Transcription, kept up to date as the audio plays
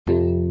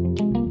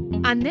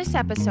On this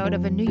episode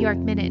of A New York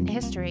Minute in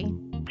History,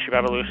 she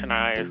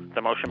revolutionized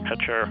the motion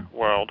picture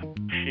world.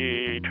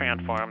 She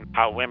transformed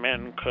how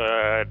women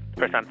could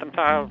present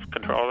themselves,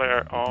 control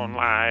their own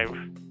lives.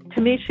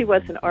 To me, she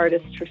was an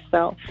artist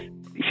herself.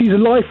 She's a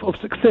life of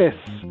success,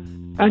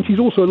 and she's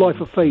also a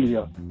life of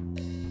failure.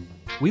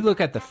 We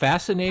look at the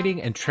fascinating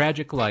and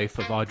tragic life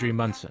of Audrey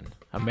Munson,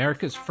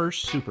 America's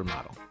first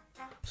supermodel.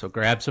 So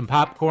grab some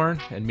popcorn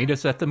and meet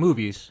us at the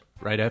movies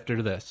right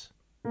after this.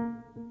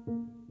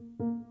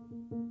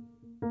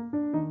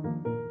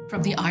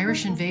 From the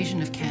Irish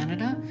invasion of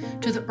Canada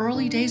to the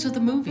early days of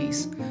the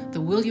movies, the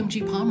William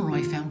G.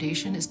 Pomeroy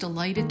Foundation is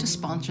delighted to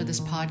sponsor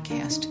this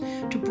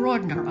podcast to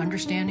broaden our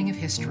understanding of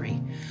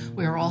history.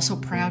 We are also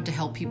proud to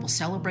help people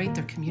celebrate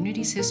their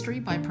community's history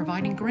by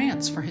providing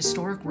grants for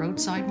historic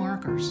roadside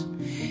markers.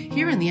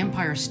 Here in the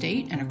Empire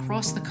State and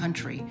across the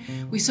country,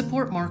 we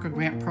support marker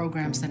grant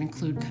programs that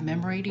include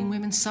commemorating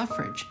women's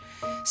suffrage,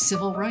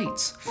 civil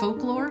rights,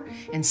 folklore,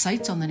 and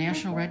sites on the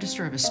National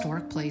Register of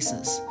Historic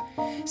Places.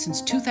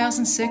 Since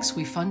 2006,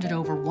 we funded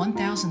over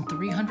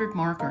 1,300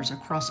 markers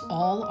across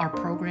all our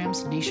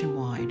programs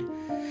nationwide.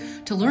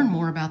 To learn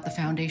more about the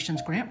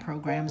Foundation's grant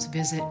programs,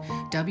 visit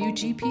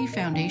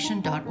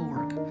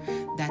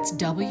wgpfoundation.org. That's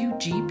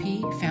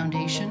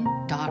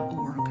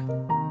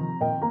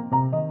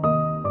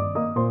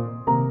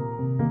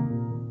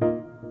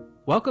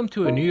wgpfoundation.org. Welcome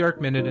to A New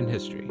York Minute in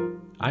History.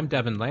 I'm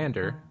Devin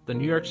Lander, the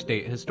New York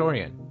State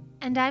historian.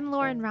 And I'm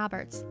Lauren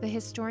Roberts, the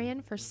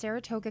historian for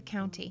Saratoga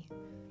County.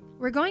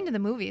 We're going to the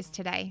movies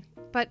today,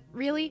 but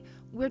really,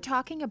 we're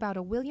talking about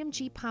a William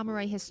G.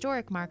 Pomeroy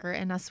historic marker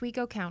in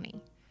Oswego County.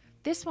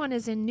 This one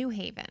is in New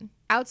Haven,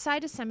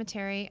 outside a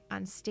cemetery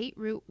on State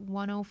Route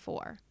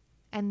 104,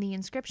 and the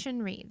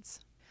inscription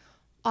reads,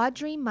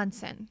 Audrey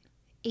Munson,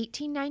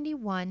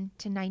 1891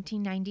 to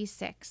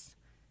 1996,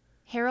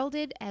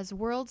 heralded as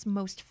world's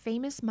most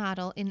famous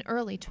model in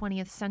early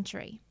 20th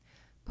century,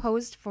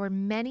 posed for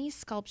many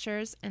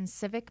sculptures and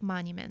civic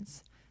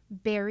monuments,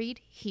 buried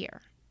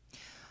here.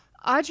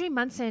 Audrey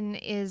Munson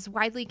is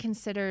widely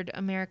considered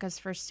America's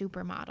first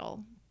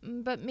supermodel,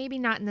 but maybe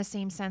not in the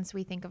same sense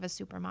we think of a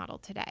supermodel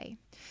today.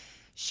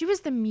 She was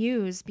the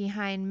muse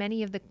behind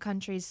many of the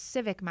country's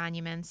civic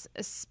monuments,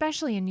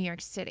 especially in New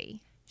York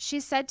City.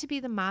 She's said to be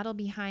the model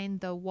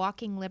behind the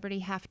Walking Liberty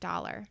half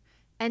dollar,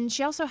 and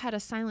she also had a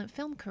silent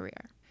film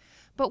career.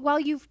 But while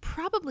you've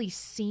probably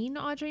seen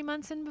Audrey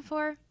Munson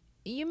before,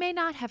 you may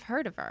not have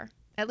heard of her.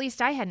 At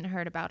least I hadn't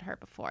heard about her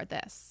before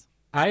this.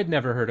 I had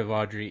never heard of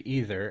Audrey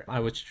either.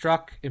 I was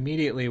struck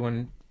immediately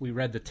when we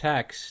read the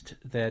text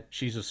that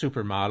she's a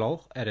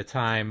supermodel at a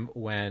time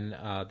when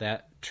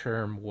that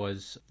term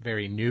was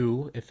very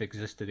new, if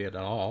existed at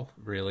all,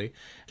 really.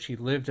 She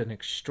lived an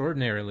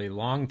extraordinarily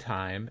long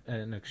time,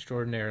 an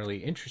extraordinarily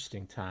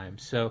interesting time.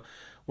 So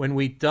when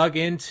we dug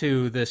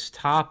into this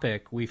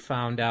topic, we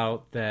found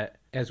out that,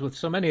 as with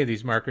so many of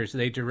these markers,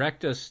 they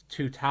direct us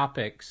to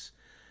topics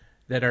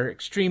that are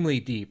extremely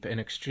deep and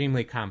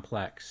extremely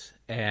complex.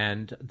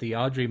 And the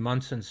Audrey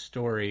Munson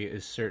story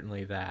is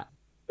certainly that.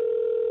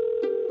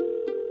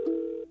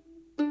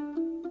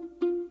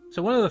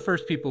 So one of the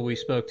first people we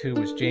spoke to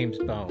was James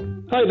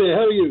Bone. Hi there,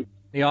 how are you?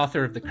 The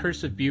author of The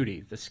Curse of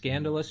Beauty, The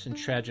Scandalous and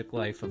Tragic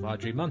Life of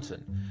Audrey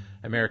Munson,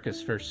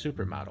 America's first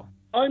supermodel.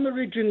 I'm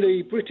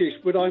originally British,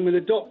 but I'm an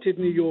adopted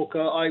New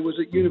Yorker. I was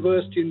at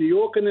university in New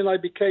York, and then I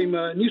became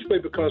a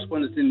newspaper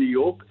correspondent in New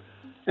York.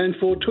 And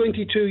for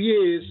 22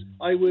 years,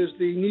 I was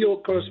the New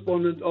York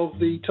correspondent of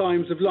the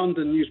Times of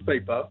London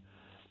newspaper.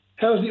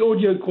 How's the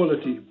audio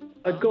quality?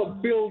 I've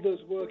got builders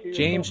working...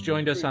 James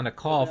joined us on a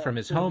call from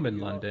his home in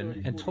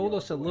London and told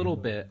us a little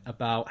bit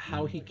about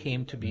how he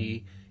came to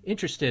be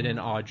interested in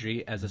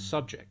Audrey as a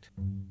subject.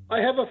 I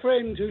have a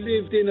friend who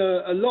lived in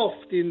a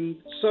loft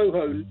in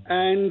Soho,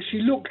 and she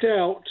looked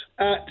out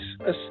at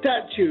a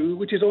statue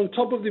which is on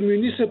top of the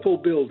municipal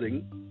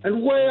building,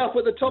 and way up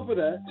at the top of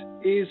that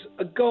is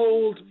a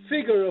gold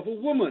figure of a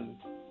woman.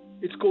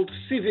 It's called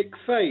Civic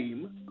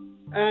Fame,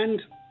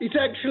 and it's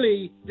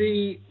actually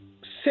the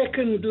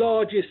second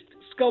largest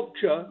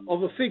sculpture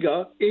of a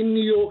figure in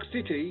New York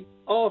City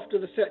after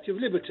the Statue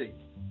of Liberty.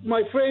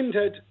 My friend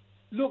had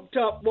looked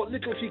up what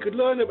little she could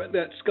learn about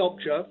that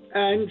sculpture,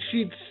 and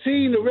she'd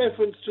seen a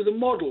reference to the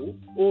model,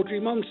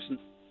 Audrey Munson.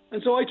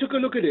 And so I took a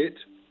look at it,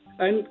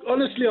 and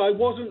honestly, I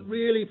wasn't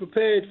really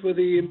prepared for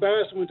the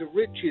embarrassment of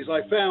riches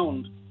I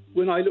found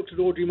when I looked at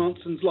Audrey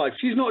Munson's life.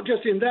 She's not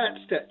just in that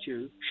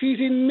statue, she's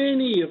in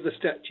many of the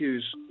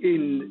statues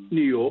in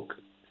New York.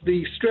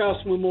 The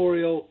Strauss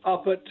Memorial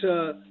up at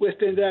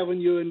West End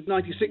Avenue and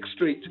 96th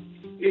Street,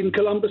 in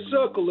Columbus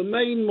Circle, the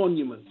main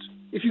monument.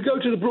 If you go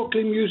to the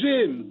Brooklyn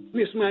Museum,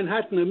 Miss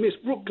Manhattan and Miss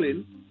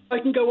Brooklyn, I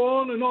can go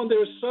on and on.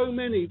 There are so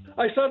many.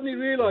 I suddenly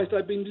realized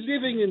I'd been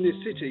living in this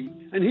city,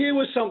 and here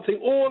was something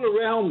all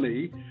around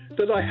me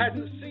that I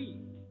hadn't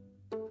seen.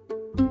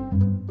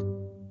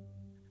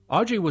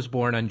 Audrey was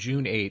born on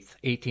June 8,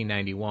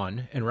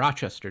 1891, in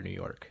Rochester, New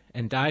York,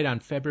 and died on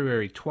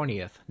February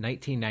 20th,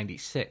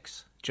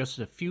 1996, just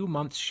a few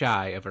months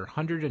shy of her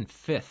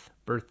 105th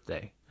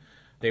birthday.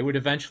 They would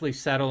eventually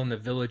settle in the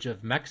village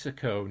of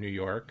Mexico, New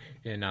York,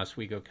 in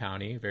Oswego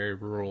County, a very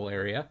rural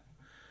area.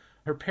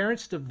 Her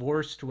parents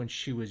divorced when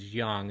she was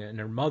young, and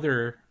her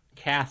mother,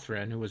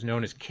 Catherine, who was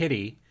known as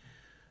Kitty,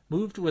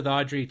 moved with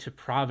Audrey to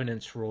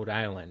Providence, Rhode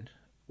Island,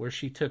 where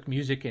she took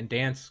music and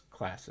dance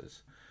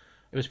classes.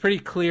 It was pretty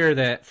clear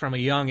that from a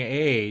young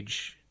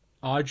age,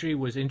 Audrey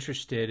was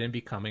interested in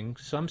becoming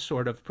some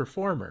sort of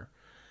performer.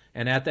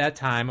 And at that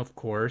time, of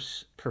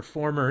course,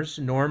 performers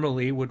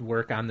normally would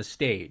work on the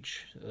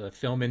stage. The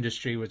film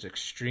industry was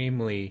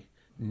extremely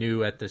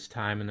new at this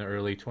time in the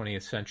early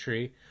 20th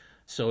century.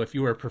 So if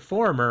you were a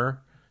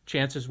performer,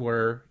 chances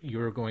were you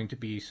were going to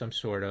be some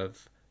sort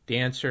of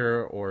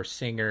dancer or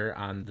singer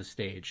on the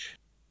stage.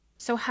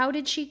 So how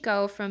did she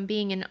go from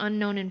being an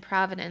unknown in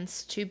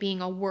Providence to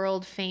being a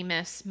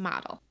world-famous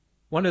model?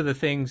 One of the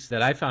things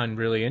that I found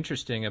really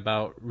interesting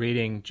about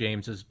reading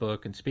James's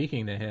book and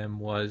speaking to him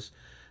was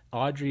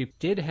Audrey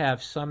did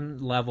have some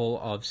level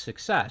of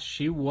success.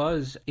 She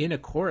was in a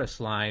chorus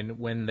line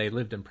when they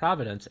lived in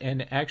Providence,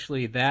 and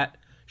actually that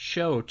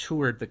show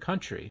toured the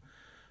country.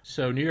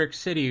 So New York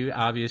City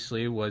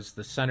obviously was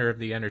the center of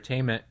the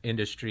entertainment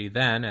industry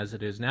then, as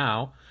it is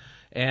now,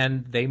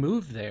 and they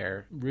moved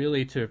there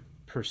really to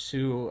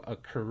pursue a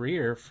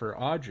career for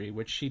Audrey,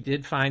 which she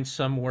did find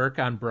some work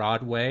on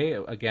Broadway.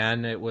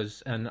 Again, it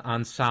was an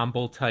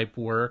ensemble type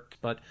work,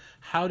 but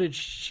how did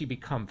she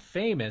become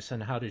famous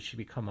and how did she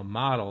become a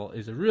model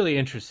is a really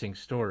interesting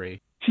story.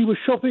 She was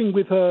shopping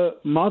with her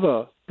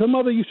mother. Her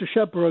mother used to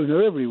chaperone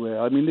her everywhere.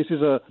 I mean, this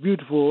is a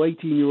beautiful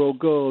 18-year-old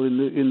girl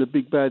in the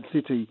big bad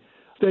city.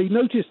 They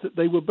noticed that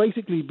they were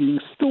basically being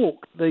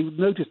stalked. They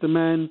noticed a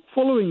man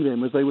following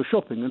them as they were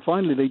shopping, and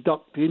finally they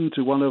ducked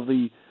into one of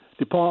the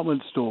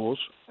department stores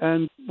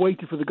and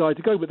waited for the guy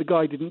to go, but the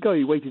guy didn't go.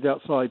 He waited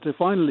outside. So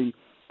finally,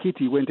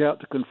 Kitty went out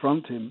to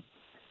confront him.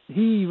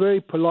 He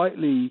very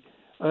politely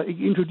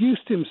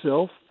introduced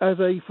himself as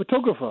a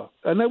photographer,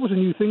 and that was a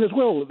new thing as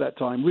well at that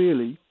time,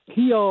 really.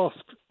 He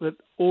asked that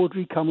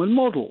Audrey come and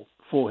model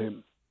for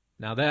him.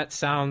 Now that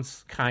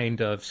sounds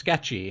kind of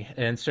sketchy,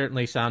 and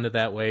certainly sounded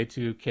that way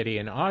to Kitty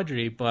and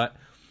Audrey, but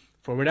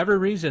for whatever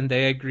reason,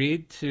 they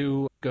agreed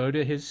to go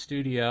to his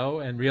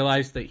studio and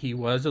realized that he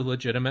was a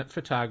legitimate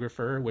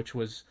photographer, which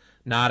was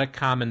not a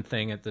common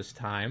thing at this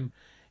time.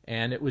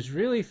 And it was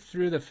really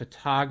through the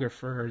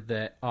photographer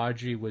that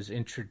Audrey was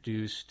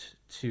introduced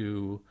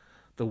to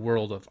the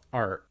world of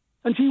art.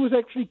 And she was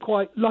actually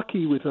quite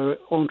lucky with her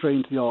entree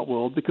into the art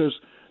world, because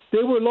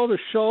there were a lot of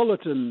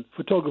charlatan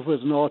photographers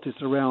and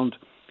artists around,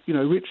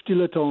 rich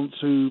dilettantes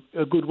who,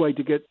 a good way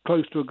to get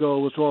close to a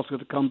girl was to ask her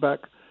to come back,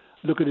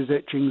 look at his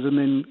etchings, and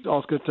then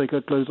ask her to take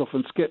her clothes off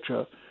and sketch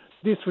her.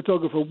 This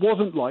photographer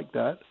wasn't like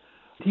that.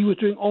 He was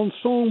doing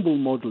ensemble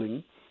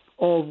modeling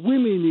of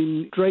women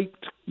in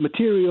draped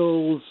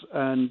materials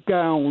and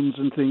gowns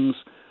and things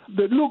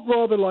that looked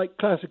rather like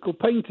classical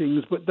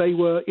paintings, but they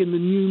were in the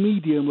new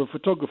medium of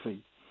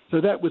photography. So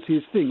that was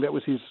his thing. That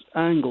was his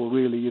angle,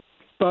 really.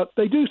 But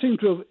they do seem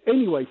to have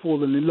anyway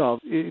fallen in love.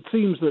 It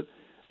seems that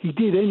he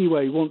did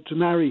anyway want to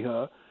marry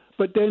her,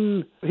 but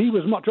then he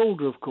was much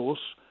older, of course,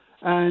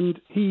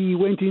 and he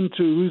went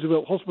into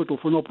Roosevelt Hospital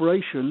for an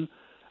operation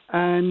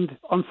and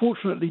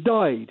unfortunately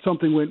died.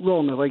 Something went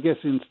wrong, as I guess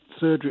in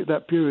surgery at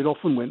that period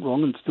often went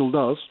wrong and still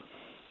does.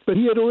 But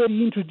he had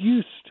already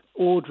introduced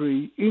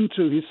Audrey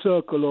into his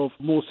circle of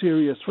more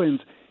serious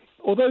friends.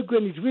 Although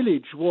Greenwich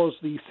Village was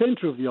the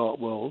centre of the art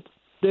world,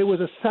 there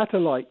was a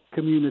satellite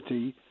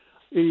community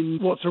in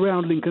what's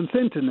around Lincoln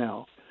Center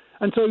now.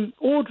 And so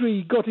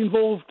Audrey got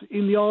involved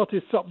in the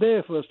artists up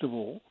there, first of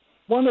all.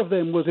 One of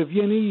them was a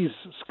Viennese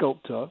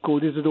sculptor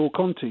called Isidore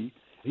Conti.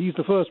 He's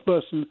the first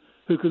person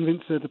who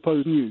convinced her to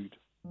pose nude.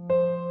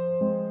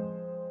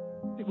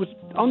 It was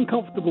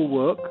uncomfortable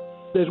work.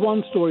 There's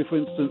one story, for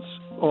instance,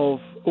 of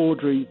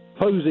Audrey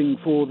posing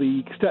for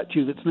the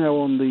statue that's now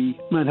on the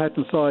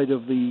Manhattan side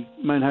of the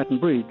Manhattan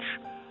Bridge,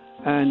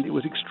 and it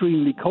was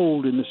extremely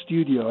cold in the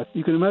studio.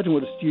 You can imagine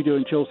what a studio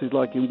in Chelsea is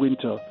like in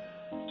winter.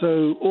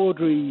 So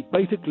Audrey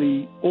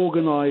basically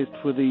organized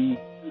for the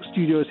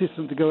studio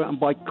assistant to go out and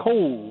buy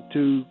coal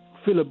to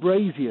fill a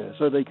brazier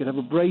so they could have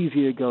a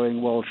brazier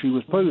going while she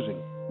was posing.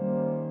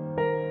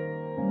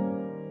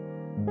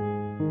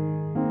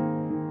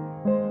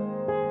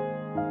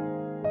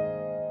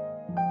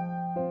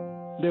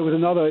 There was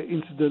another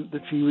incident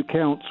that she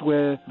recounts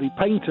where the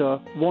painter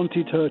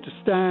wanted her to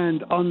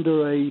stand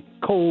under a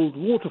cold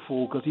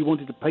waterfall because he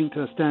wanted to paint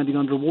her standing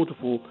under a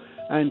waterfall,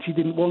 and she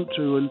didn't want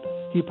to, and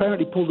he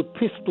apparently pulled a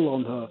pistol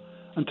on her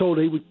and told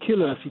her he would kill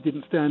her if she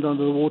didn't stand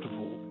under the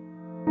waterfall.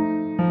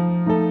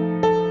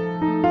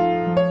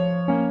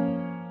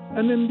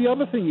 And then the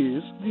other thing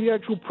is, the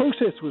actual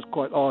process was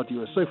quite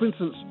arduous. So, for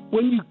instance,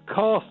 when you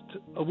cast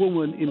a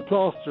woman in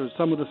plaster, as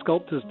some of the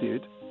sculptors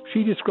did,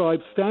 she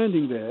describes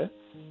standing there,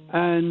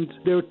 and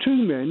there are two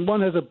men.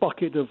 One has a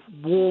bucket of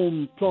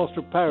warm plaster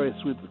of Paris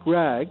with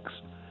rags,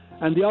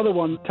 and the other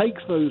one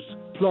takes those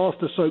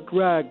plaster-soaked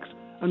rags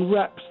and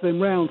wraps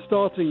them round,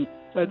 starting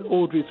at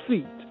Audrey's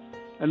feet,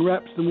 and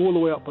wraps them all the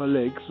way up her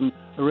legs and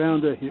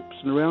around her hips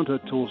and around her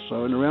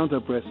torso and around her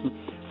breasts. And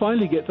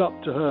finally gets up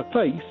to her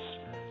face,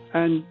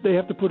 and they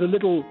have to put a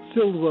little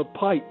silver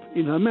pipe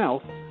in her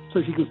mouth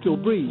so she can still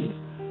breathe.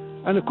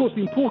 And of course,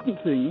 the important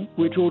thing,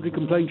 which Audrey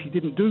complained she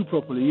didn't do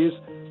properly, is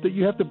that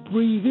you have to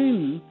breathe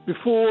in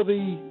before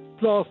the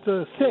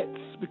plaster sets,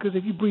 because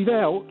if you breathe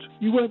out,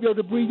 you won't be able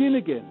to breathe in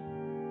again.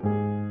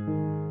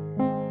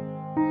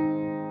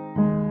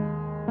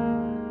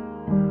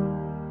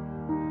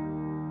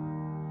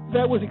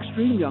 That was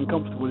extremely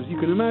uncomfortable, as you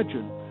can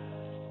imagine.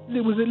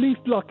 It was at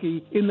least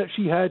lucky in that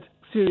she had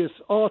serious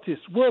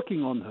artists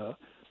working on her.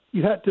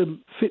 You had to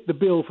fit the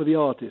bill for the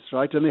artists,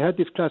 right? And they had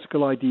this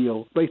classical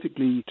ideal,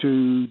 basically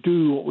to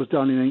do what was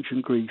done in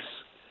ancient Greece.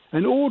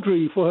 And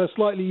Audrey, for her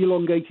slightly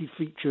elongated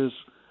features,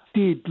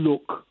 did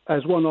look,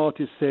 as one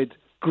artist said,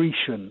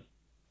 Grecian.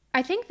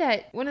 I think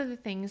that one of the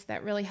things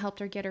that really helped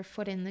her get her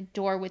foot in the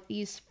door with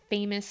these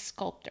famous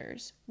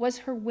sculptors was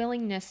her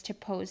willingness to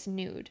pose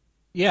nude.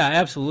 Yeah,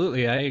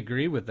 absolutely. I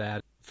agree with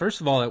that.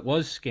 First of all, it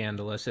was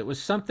scandalous. It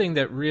was something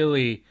that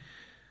really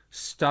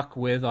stuck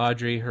with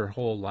Audrey her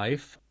whole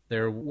life.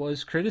 There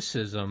was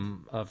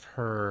criticism of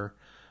her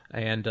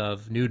and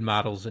of nude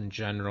models in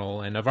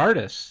general and of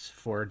artists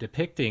for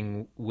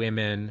depicting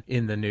women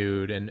in the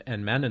nude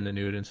and men in the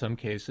nude in some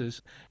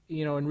cases.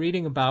 You know, in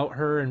reading about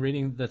her and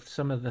reading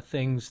some of the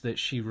things that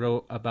she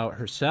wrote about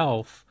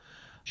herself,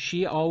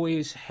 she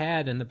always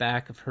had in the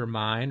back of her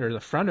mind or the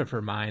front of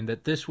her mind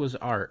that this was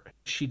art.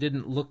 She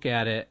didn't look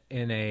at it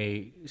in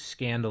a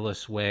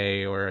scandalous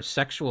way or a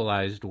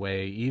sexualized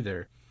way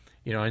either.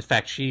 You know, in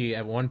fact, she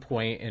at one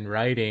point in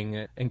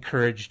writing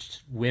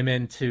encouraged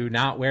women to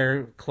not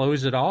wear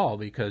clothes at all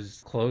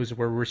because clothes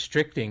were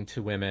restricting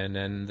to women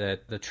and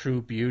that the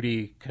true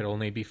beauty could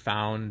only be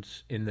found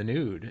in the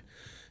nude.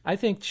 I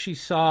think she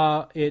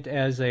saw it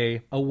as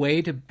a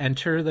way to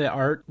enter the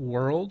art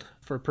world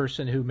for a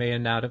person who may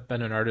not have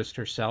been an artist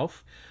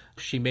herself.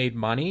 She made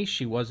money.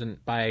 She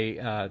wasn't,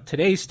 by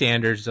today's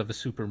standards of a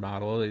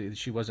supermodel,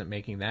 she wasn't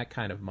making that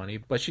kind of money,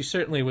 but she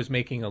certainly was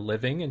making a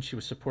living, and she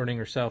was supporting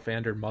herself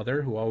and her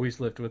mother, who always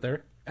lived with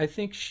her. I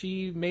think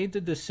she made the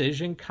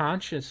decision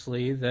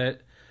consciously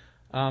that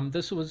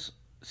this was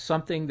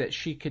something that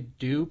she could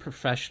do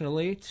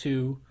professionally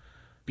to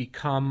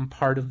become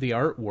part of the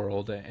art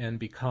world and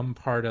become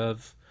part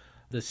of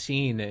the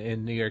scene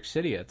in New York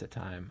City at the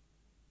time.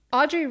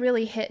 Audrey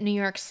really hit New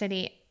York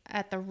City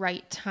at the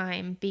right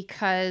time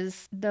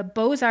because the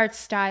Beaux Arts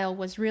style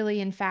was really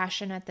in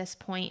fashion at this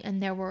point,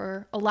 and there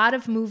were a lot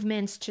of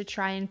movements to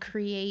try and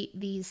create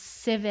these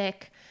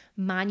civic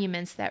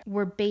monuments that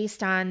were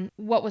based on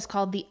what was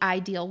called the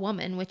ideal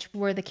woman, which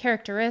were the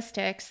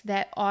characteristics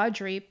that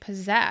Audrey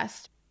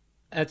possessed.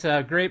 That's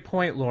a great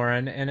point,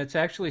 Lauren, and it's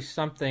actually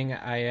something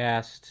I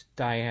asked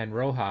Diane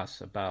Rojas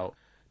about.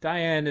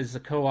 Diane is the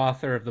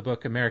co-author of the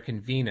book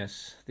American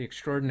Venus, The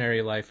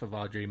Extraordinary Life of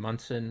Audrey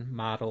Munson,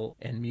 Model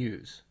and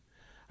Muse.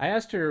 I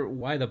asked her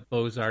why the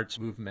Beaux Arts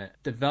movement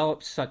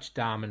developed such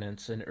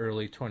dominance in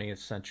early 20th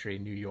century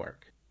New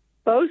York.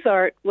 Beaux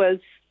Arts was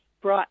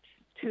brought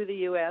to the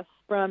U.S.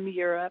 from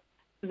Europe.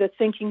 The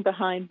thinking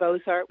behind Beaux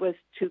Arts was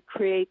to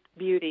create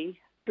beauty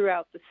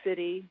throughout the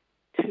city,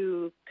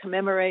 to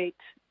commemorate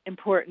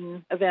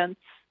important events.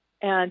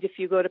 And if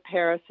you go to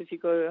Paris, if you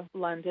go to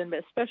London,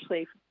 but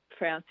especially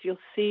France, you'll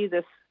see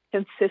this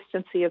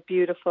consistency of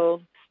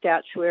beautiful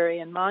statuary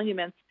and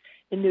monuments.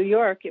 In New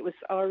York, it was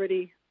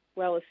already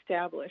well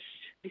established.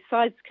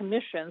 Besides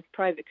commissions,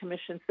 private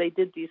commissions, they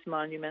did these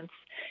monuments.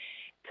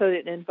 So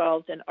it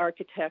involved an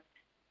architect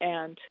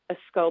and a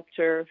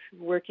sculptor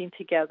working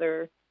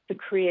together to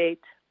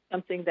create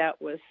something that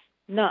was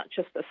not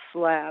just a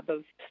slab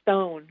of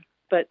stone,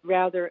 but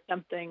rather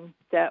something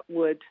that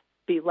would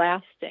be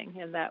lasting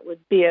and that would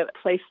be a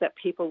place that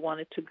people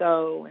wanted to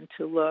go and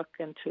to look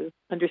and to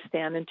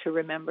understand and to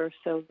remember.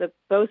 So the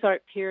Beaux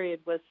Arts period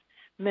was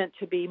meant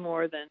to be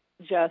more than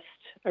just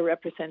a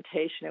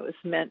representation. It was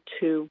meant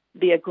to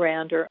be a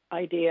grander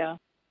idea.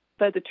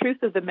 But the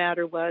truth of the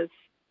matter was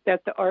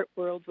that the art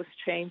world was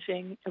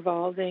changing,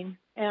 evolving,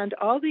 and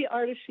all the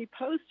artists she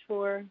posed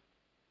for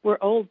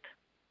were old.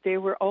 They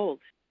were old.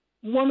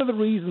 One of the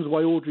reasons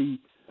why Audrey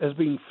has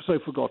been so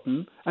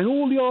forgotten, and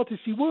all the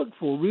artists she worked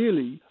for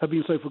really have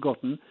been so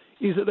forgotten,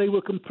 is that they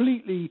were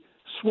completely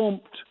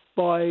swamped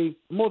by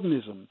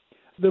modernism.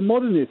 The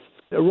modernists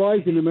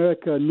arrived in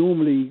America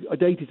normally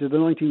dated to the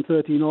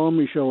 1913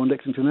 Armory Show on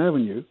Lexington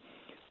Avenue,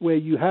 where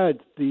you had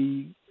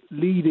the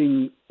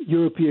leading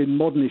European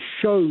modernist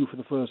show for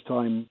the first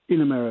time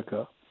in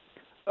America.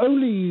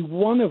 Only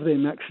one of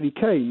them actually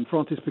came,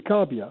 Francis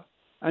Picabia,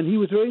 and he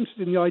was very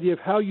interested in the idea of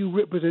how you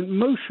represent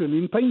motion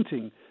in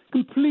painting.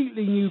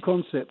 Completely new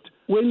concept.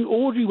 When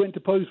Audrey went to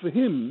pose for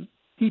him,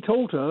 he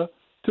told her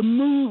to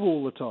move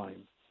all the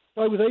time.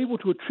 I was able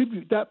to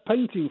attribute that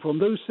painting from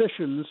those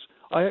sessions.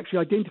 I actually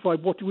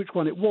identified which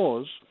one it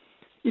was.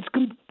 It's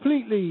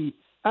completely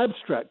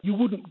abstract. You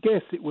wouldn't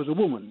guess it was a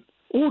woman.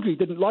 Audrey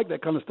didn't like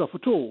that kind of stuff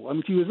at all. I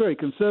mean, she was very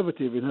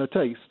conservative in her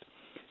taste,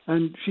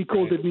 and she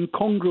called it an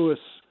incongruous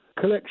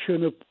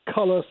collection of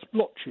colour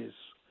splotches.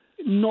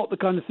 Not the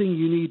kind of thing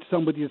you need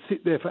somebody to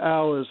sit there for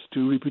hours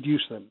to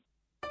reproduce them.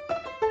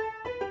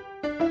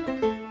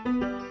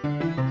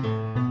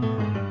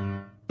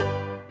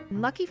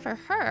 And lucky for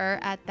her,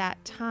 at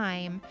that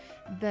time,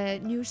 the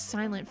new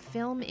silent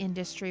film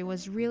industry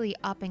was really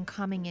up and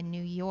coming in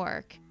New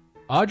York.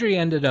 Audrey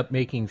ended up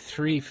making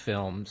 3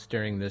 films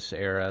during this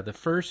era, the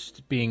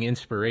first being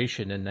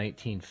Inspiration in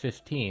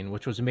 1915,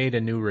 which was made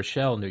in New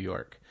Rochelle, New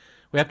York.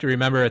 We have to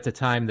remember at the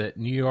time that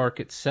New York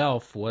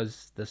itself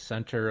was the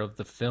center of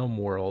the film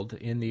world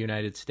in the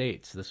United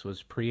States. This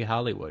was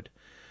pre-Hollywood.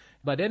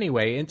 But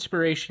anyway,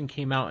 Inspiration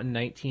came out in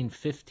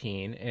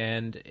 1915,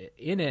 and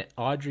in it,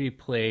 Audrey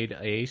played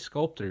a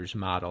sculptor's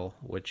model,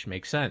 which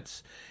makes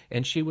sense.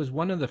 And she was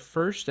one of the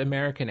first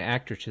American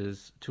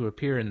actresses to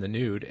appear in the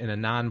nude in a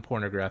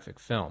non-pornographic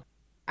film.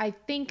 I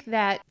think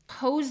that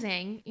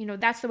posing,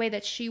 that's the way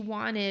that she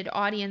wanted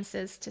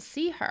audiences to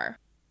see her.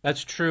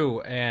 That's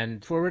true,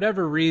 and for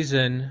whatever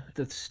reason,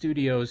 the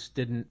studios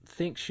didn't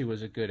think she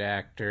was a good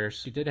actor.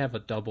 She did have a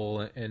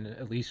double in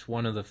at least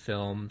one of the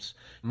films.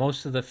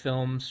 Most of the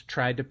films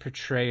tried to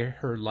portray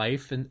her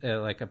life in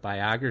like a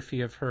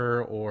biography of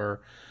her,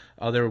 or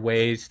other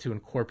ways to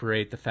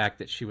incorporate the fact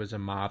that she was a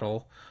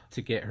model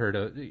to get her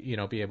to,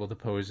 be able to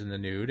pose in the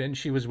nude. And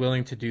she was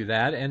willing to do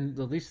that, and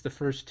at least the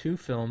first 2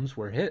 films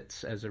were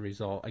hits as a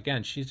result.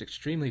 Again, she's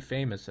extremely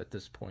famous at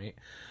this point.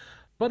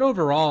 But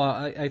overall,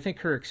 I think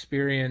her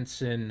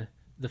experience in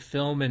the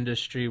film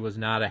industry was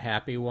not a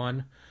happy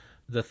one.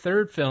 The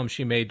third film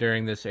she made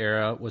during this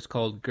era was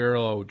called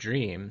Girl O'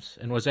 Dreams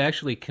and was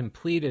actually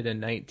completed in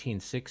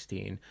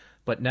 1916,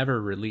 but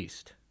never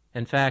released.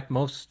 In fact,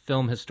 most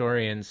film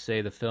historians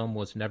say the film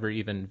was never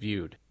even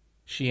viewed.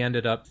 She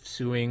ended up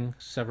suing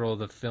several of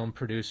the film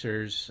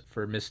producers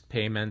for missed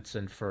payments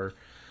and for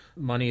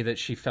money that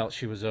she felt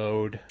she was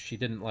owed. She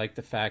didn't like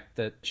the fact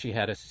that she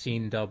had a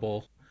scene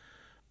double.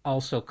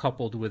 Also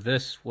coupled with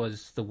this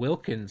was the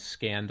Wilkins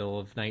scandal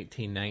of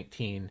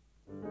 1919.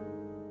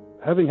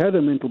 Having had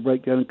a mental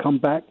breakdown and come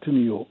back to New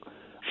York,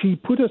 she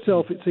put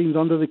herself, it seems,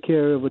 under the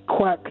care of a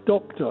quack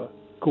doctor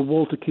called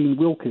Walter Keane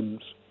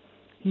Wilkins.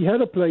 He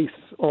had a place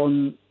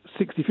on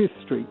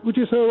 65th Street, which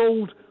is her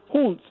old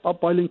haunts up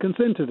by Lincoln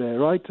Center there,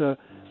 right?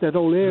 That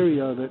old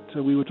area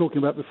that we were talking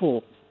about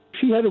before.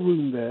 She had a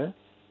room there.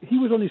 He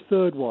was on his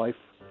 3rd wife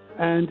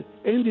and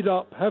ended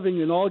up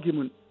having an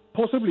argument,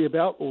 possibly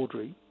about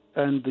Audrey,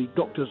 and the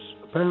doctor's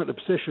apparent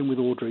obsession with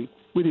Audrey,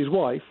 with his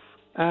wife,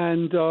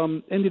 and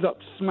ended up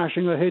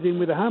smashing her head in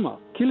with a hammer,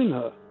 killing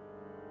her.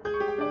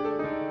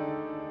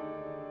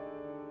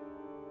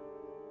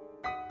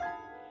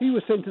 He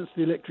was sentenced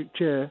to the electric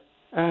chair,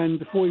 and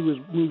before he was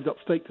moved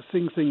upstate to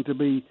Sing Sing to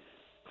be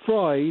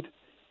fried,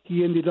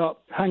 he ended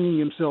up hanging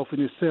himself in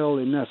his cell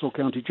in Nassau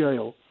County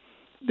Jail.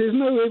 There's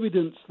no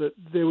evidence that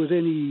there was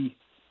any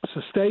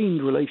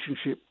sustained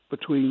relationship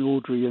between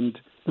Audrey and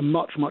the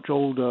much, much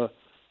older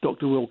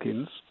Dr.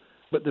 Wilkins,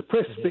 but the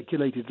press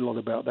speculated a lot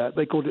about that.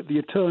 They called it the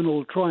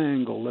eternal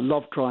triangle, the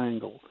love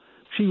triangle.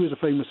 She was a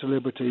famous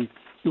celebrity.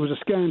 It was a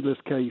scandalous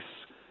case,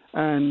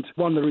 and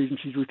one of the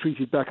reasons she's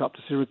retreated back up to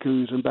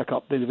Syracuse and back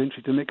up then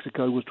eventually to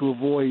Mexico was to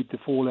avoid the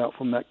fallout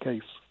from that case.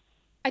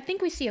 I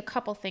think we see a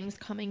couple things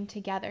coming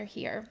together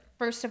here.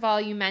 First of all,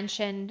 you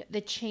mentioned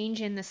the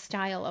change in the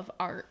style of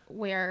art,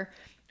 where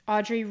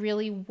Audrey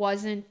really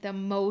wasn't the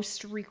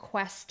most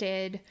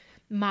requested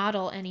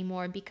model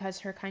anymore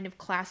because her kind of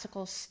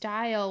classical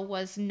style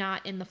was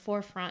not in the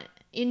forefront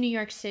in New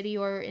York City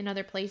or in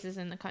other places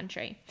in the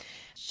country.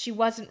 She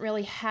wasn't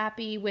really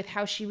happy with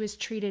how she was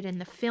treated in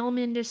the film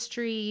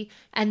industry.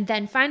 And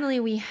then finally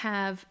we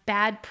have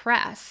bad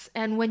press.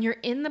 And when you're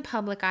in the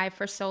public eye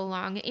for so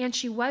long, and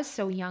she was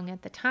so young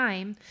at the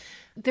time,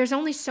 there's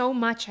only so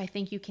much I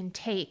think you can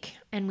take.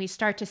 And we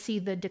start to see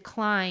the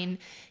decline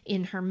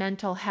in her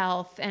mental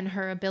health and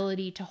her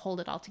ability to hold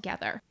it all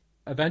together.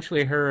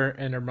 Eventually, her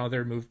and her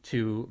mother moved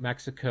to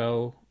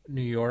Mexico,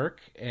 New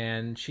York,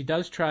 and she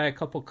does try a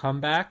couple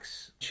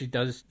comebacks. She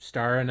does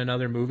star in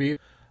another movie.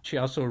 She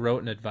also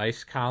wrote an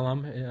advice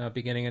column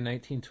beginning in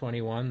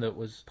 1921 that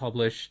was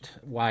published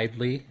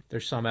widely.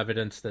 There's some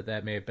evidence that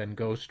that may have been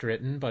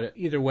ghostwritten, but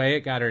either way,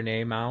 it got her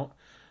name out.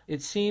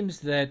 It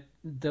seems that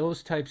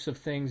those types of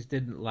things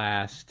didn't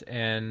last,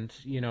 and,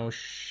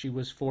 she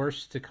was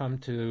forced to come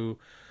to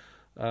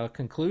a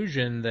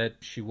conclusion that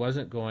she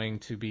wasn't going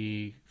to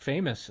be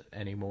famous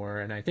anymore.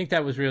 And I think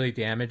that was really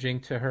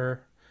damaging to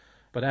her.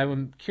 But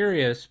I'm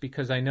curious,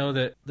 because I know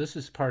that this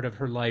is part of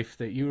her life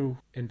that you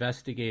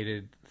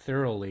investigated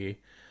thoroughly.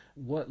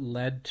 What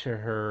led to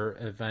her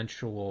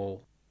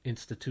eventual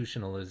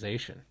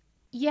institutionalization?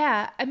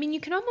 Yeah, you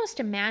can almost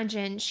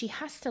imagine she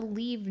has to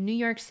leave New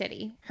York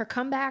City. Her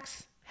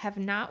comebacks have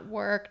not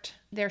worked.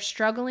 They're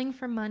struggling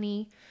for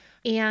money.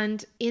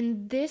 And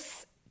in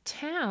this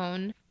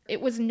town, it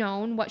was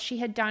known what she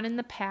had done in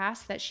the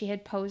past, that she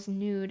had posed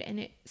nude, and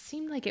it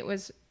seemed like it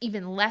was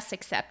even less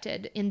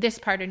accepted in this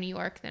part of New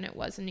York than it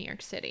was in New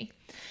York City.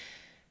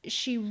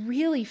 She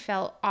really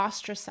felt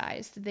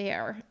ostracized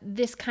there.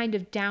 This kind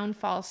of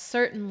downfall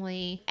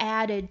certainly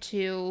added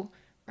to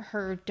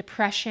her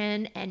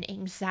depression and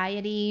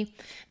anxiety.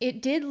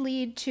 It did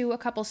lead to a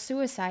couple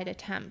suicide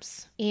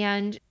attempts.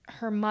 And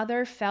her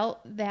mother felt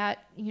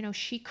that,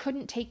 she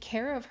couldn't take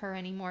care of her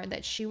anymore,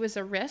 that she was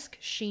a risk.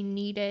 She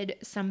needed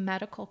some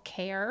medical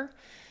care.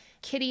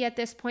 Kitty at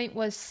this point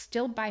was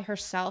still by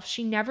herself.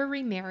 She never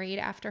remarried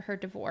after her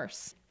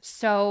divorce.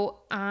 So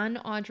on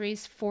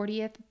Audrey's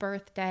 40th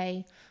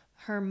birthday,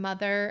 her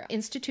mother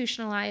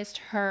institutionalized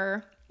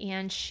her,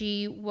 and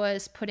she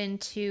was put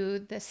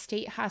into the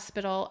state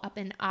hospital up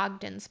in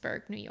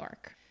Ogdensburg, New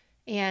York.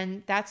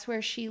 And that's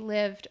where she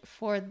lived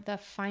for the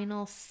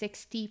final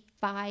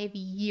 65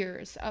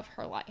 years of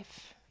her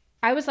life.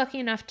 I was lucky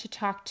enough to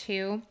talk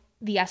to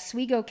the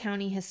Oswego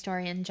County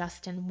historian,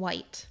 Justin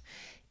White.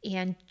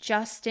 And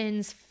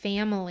Justin's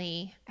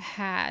family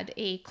had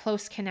a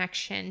close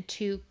connection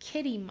to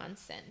Kitty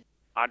Munson.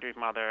 Audrey's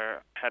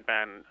mother had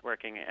been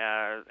working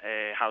as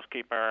a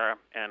housekeeper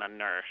and a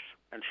nurse,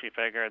 and she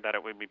figured that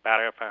it would be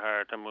better for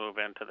her to move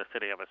into the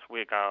city of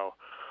Oswego.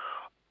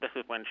 This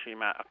is when she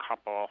met a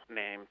couple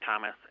named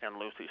Thomas and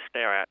Lucy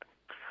Starrett.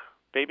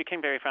 They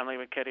became very friendly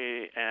with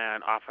Kitty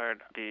and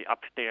offered the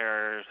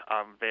upstairs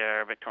of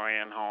their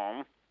Victorian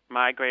home.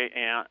 My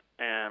great-aunt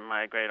and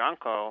my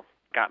great-uncle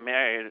got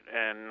married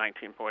in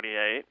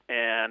 1948,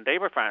 and they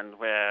were friends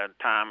with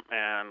Tom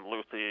and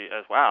Lucy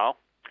as well.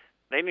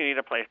 They needed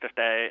a place to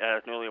stay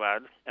as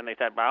newlyweds, and they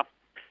said, well,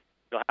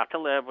 you'll have to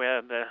live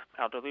with this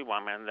elderly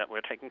woman that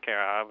we're taking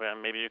care of,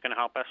 and maybe you can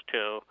help us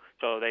too.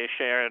 So they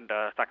shared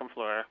the second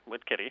floor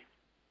with Kitty.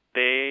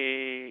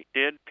 They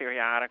did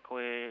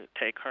periodically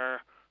take her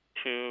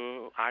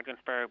to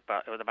Ogdensburg,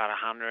 but it was about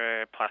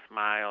 100-plus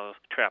miles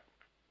trip.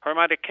 Her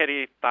mother,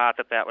 Kitty, thought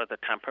that was a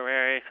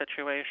temporary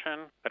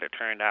situation, but it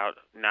turned out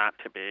not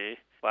to be.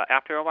 Well,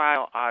 after a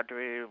while,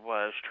 Audrey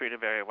was treated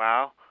very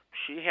well.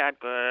 She had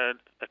good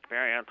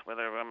experience with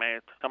her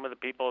roommates. Some of the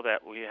people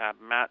that we have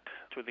met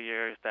through the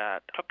years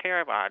that took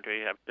care of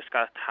Audrey have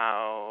discussed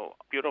how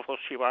beautiful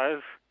she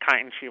was,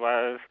 kind she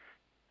was.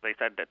 They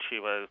said that she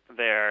was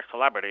their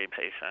celebrity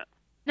patient.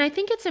 And I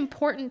think it's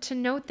important to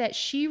note that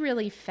she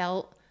really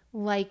felt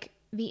like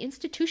the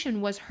institution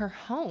was her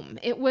home.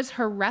 It was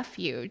her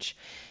refuge.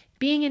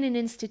 Being in an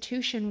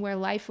institution where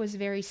life was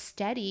very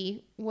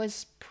steady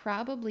was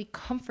probably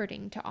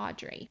comforting to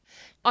Audrey.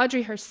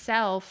 Audrey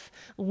herself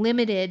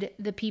limited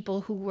the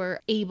people who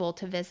were able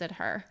to visit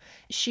her.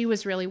 She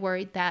was really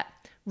worried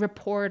that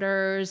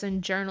reporters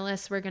and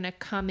journalists were going to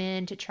come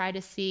in to try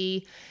to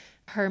see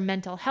her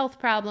mental health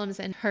problems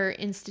and her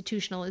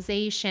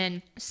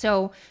institutionalization.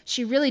 So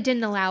she really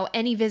didn't allow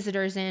any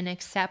visitors in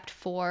except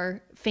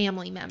for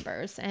family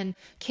members. And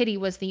Kitty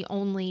was the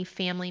only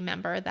family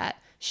member that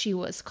she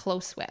was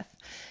close with.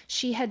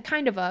 She had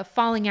kind of a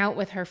falling out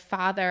with her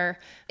father.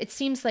 It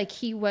seems like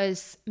he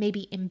was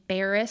maybe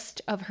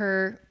embarrassed of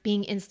her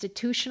being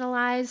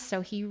institutionalized,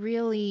 so he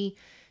really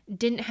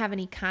didn't have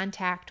any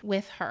contact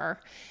with her.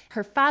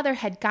 Her father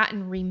had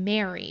gotten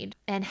remarried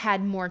and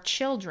had more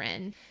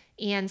children,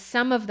 and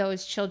some of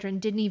those children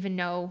didn't even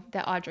know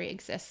that Audrey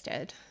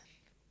existed.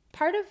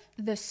 Part of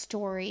the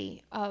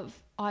story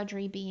of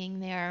Audrey being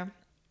there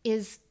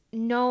is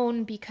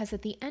known because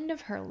at the end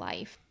of her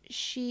life,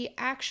 she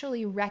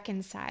actually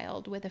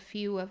reconciled with a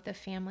few of the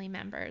family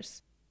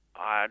members.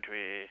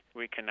 Audrey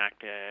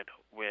reconnected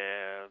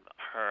with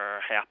her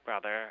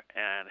half-brother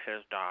and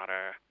his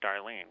daughter,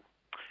 Darlene.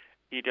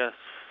 He just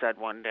said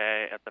one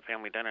day at the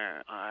family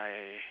dinner,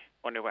 I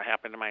wonder what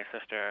happened to my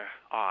sister,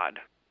 Aud.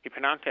 He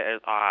pronounced it as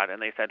Aud,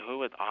 and they said,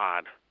 who is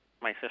Aud?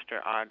 My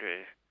sister,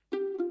 Audrey.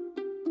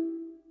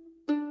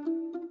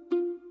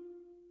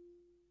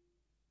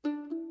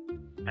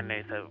 And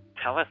they said,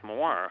 tell us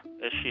more.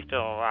 Is she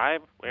still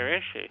alive? Where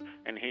is she?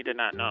 And he did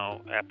not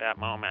know at that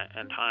moment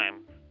in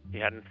time. He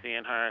hadn't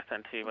seen her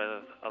since he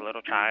was a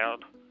little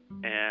child.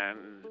 And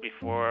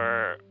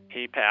before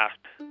he passed,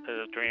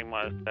 his dream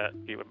was that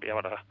he would be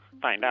able to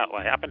find out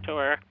what happened to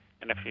her.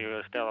 And if she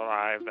was still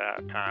alive,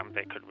 that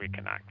they could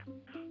reconnect.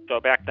 So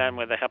back then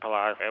with the HIPAA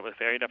laws, it was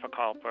very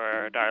difficult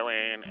for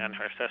Darlene and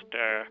her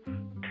sister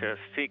to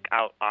seek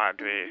out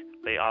Audrey.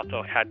 They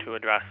also had to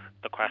address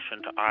the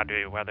question to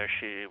Audrey whether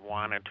she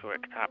wanted to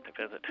accept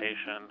a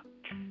visitation.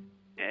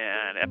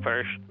 And at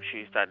first,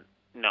 she said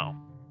no.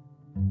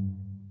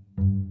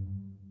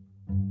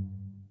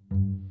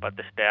 But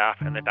the staff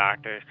and the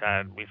doctor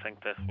said, we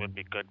think this would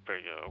be good for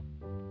you.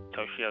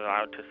 So she was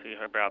allowed to see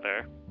her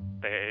brother.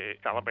 They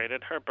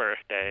celebrated her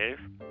birthdays.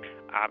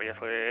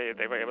 Obviously,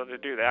 they were able to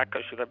do that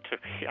because she lived to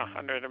be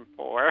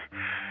 104.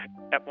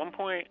 At one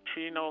point,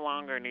 she no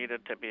longer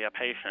needed to be a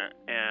patient,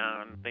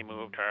 and they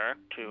moved her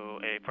to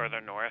a further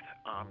north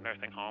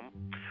nursing home.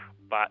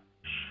 But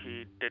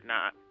she did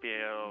not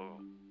feel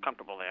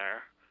comfortable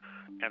there,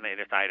 and they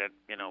decided,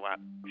 you know what,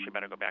 she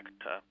better go back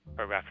to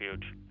her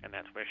refuge, and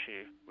that's where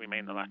she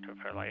remained the rest of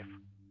her life.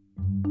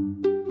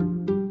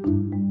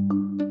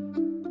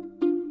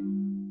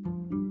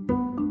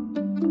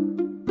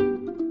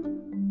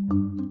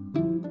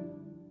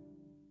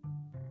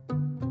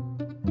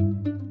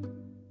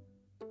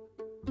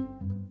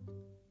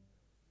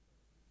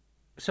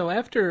 So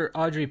after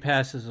Audrey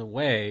passes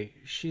away,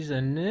 she's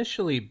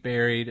initially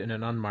buried in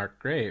an unmarked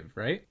grave,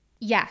 right?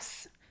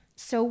 Yes.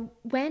 So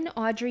when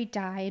Audrey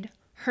died,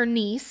 her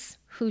niece,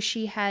 who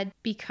she had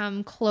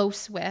become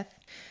close with,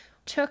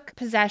 took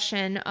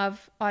possession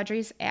of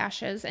Audrey's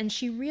ashes, and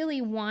she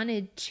really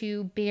wanted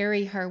to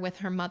bury her with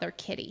her mother,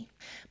 Kitty.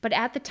 But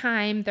at the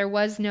time, there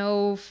was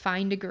no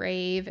find a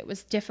grave. It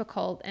was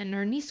difficult, and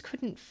her niece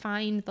couldn't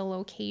find the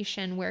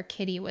location where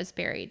Kitty was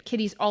buried.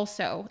 Kitty's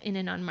also in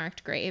an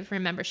unmarked grave.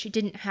 Remember, she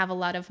didn't have a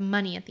lot of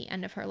money at the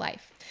end of her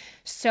life.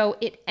 So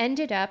it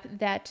ended up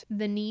that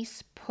the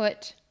niece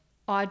put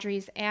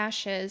Audrey's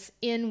ashes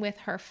in with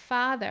her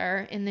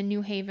father in the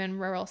New Haven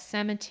Rural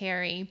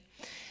Cemetery.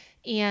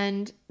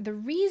 And the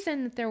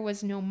reason that there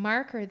was no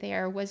marker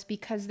there was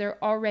because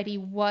there already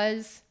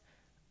was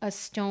a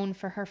stone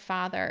for her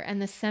father,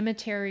 and the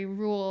cemetery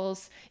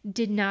rules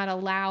did not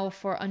allow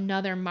for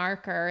another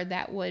marker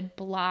that would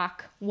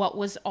block what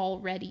was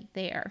already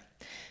there.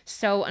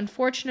 So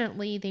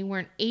unfortunately, they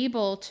weren't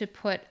able to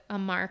put a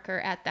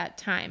marker at that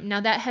time.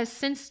 Now that has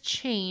since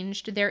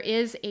changed. There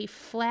is a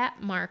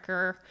flat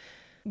marker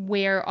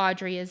where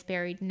Audrey is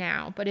buried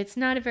now, but it's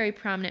not a very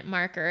prominent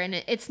marker, and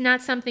it's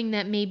not something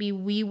that maybe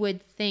we would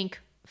think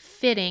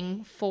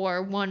fitting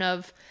for one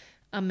of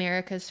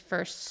America's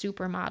first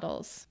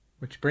supermodels.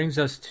 Which brings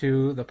us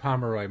to the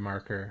Pomeroy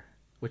marker,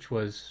 which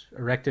was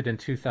erected in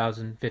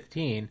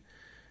 2015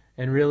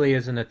 and really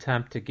is an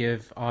attempt to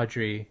give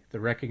Audrey the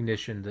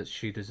recognition that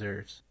she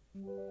deserves.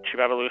 She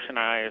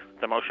revolutionized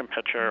the motion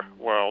picture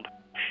world.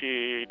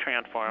 She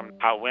transformed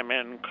how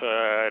women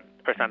could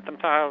present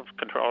themselves,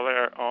 control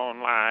their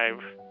own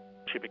lives.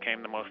 She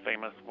became the most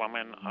famous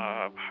woman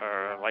of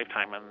her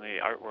lifetime in the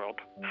art world.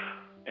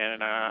 In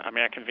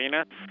American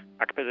Venus,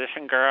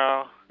 Exposition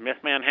Girl, Miss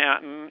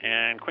Manhattan,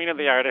 and Queen of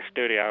the Artist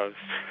Studios.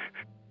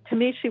 To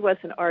me, she was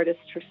an artist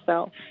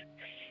herself.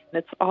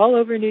 And it's all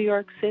over New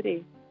York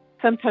City.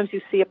 Sometimes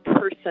you see a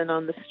person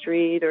on the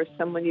street or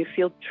someone you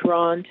feel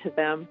drawn to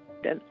them.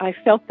 And I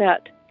felt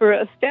that for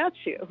a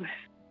statue.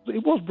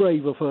 It was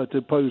brave of her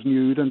to pose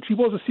nude, and she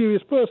was a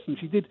serious person.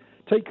 She did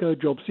take her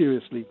job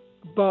seriously.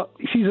 But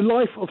she's a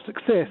life of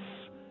success,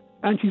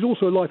 and she's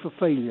also a life of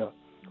failure,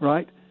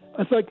 right?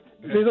 It's like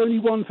there's only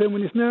one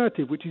feminist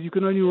narrative, which is you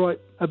can only write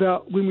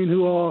about women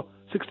who are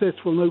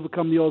successful and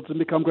overcome the odds and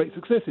become great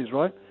successes,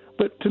 right?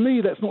 But to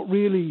me, that's not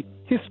really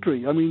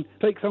history. I mean,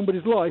 take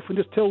somebody's life and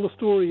just tell the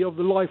story of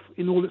the life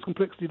in all its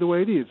complexity the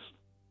way it is.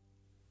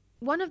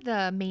 One of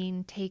the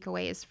main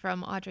takeaways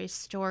from Audrey's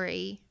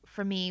story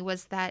for me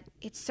was that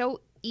it's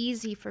so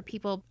easy for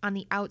people on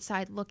the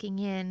outside looking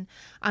in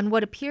on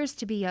what appears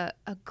to be a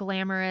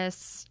glamorous,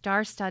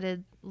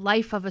 star-studded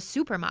life of a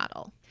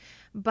supermodel.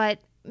 But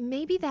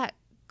maybe that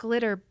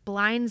glitter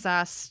blinds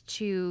us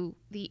to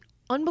the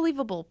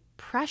unbelievable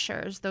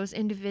pressures those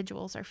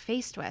individuals are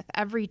faced with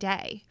every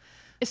day,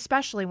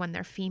 especially when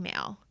they're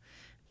female.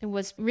 It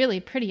was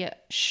really pretty a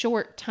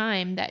short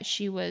time that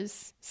she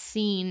was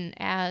seen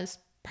as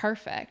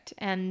perfect.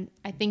 And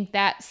I think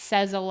that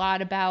says a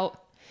lot about,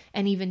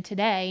 and even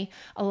today,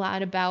 a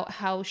lot about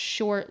how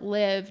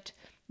short-lived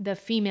the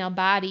female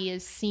body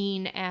is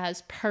seen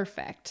as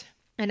perfect.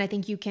 And I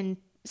think you can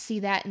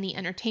see that in the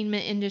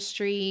entertainment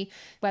industry,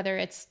 whether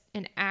it's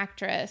an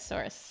actress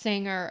or a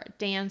singer or a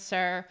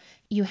dancer.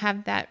 You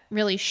have that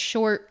really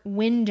short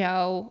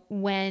window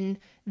when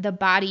the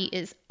body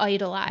is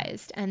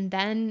idolized, and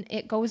then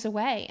it goes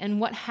away. And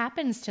what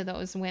happens to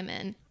those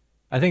women?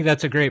 I think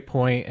that's a great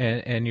point,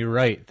 and you're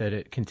right that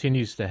it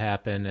continues to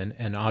happen,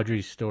 and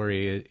Audrey's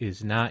story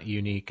is not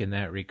unique in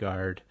that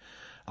regard.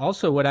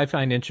 Also, what I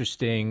find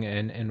interesting,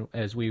 and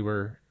as we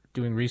were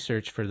doing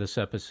research for this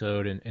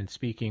episode and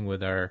speaking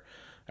with our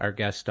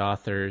guest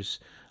authors,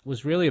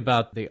 was really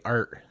about the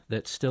art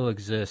that still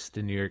exists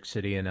in New York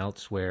City and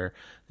elsewhere.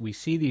 We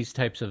see these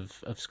types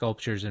of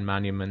sculptures and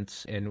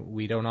monuments, and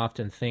we don't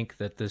often think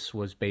that this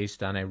was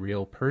based on a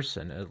real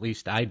person. At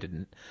least I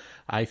didn't.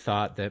 I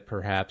thought that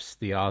perhaps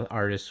the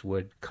artists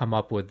would come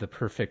up with the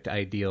perfect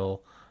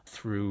ideal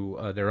through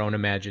their own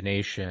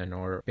imagination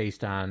or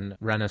based on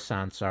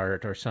Renaissance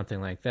art or something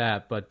like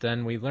that. But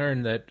then we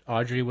learned that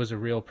Audrey was a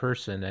real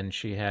person, and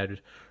she had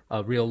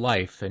a real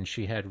life, and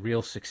she had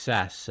real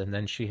success, and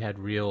then she had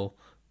real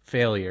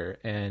failure,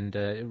 and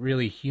it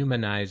really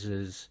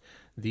humanizes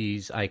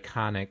these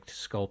iconic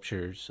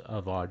sculptures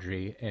of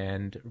Audrey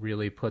and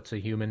really puts a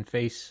human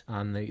face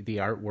on the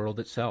art world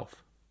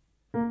itself.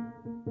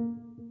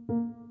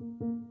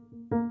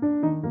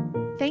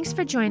 Thanks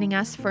for joining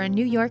us for a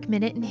New York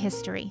Minute in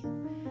History.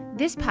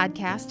 This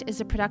podcast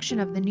is a production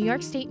of the New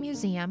York State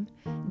Museum,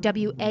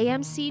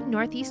 WAMC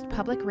Northeast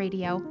Public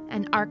Radio,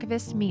 and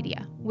Archivist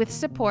Media, with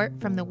support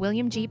from the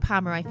William G.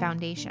 Pomeroy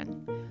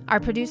Foundation. Our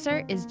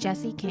producer is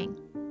Jesse King.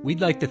 We'd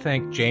like to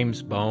thank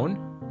James Bone,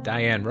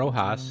 Diane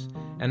Rojas,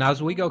 and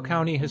Oswego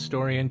County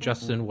historian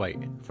Justin White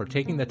for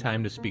taking the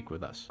time to speak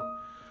with us.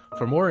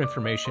 For more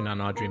information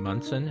on Audrey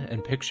Munson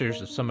and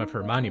pictures of some of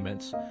her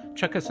monuments,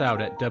 check us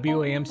out at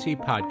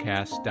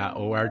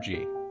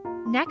wamcpodcast.org.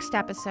 Next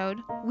episode,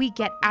 we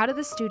get out of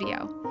the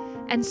studio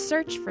and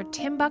search for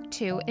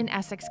Timbuktu in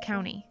Essex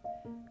County.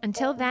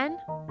 Until then,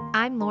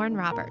 I'm Lauren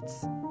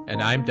Roberts.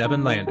 And I'm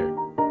Devin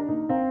Lander.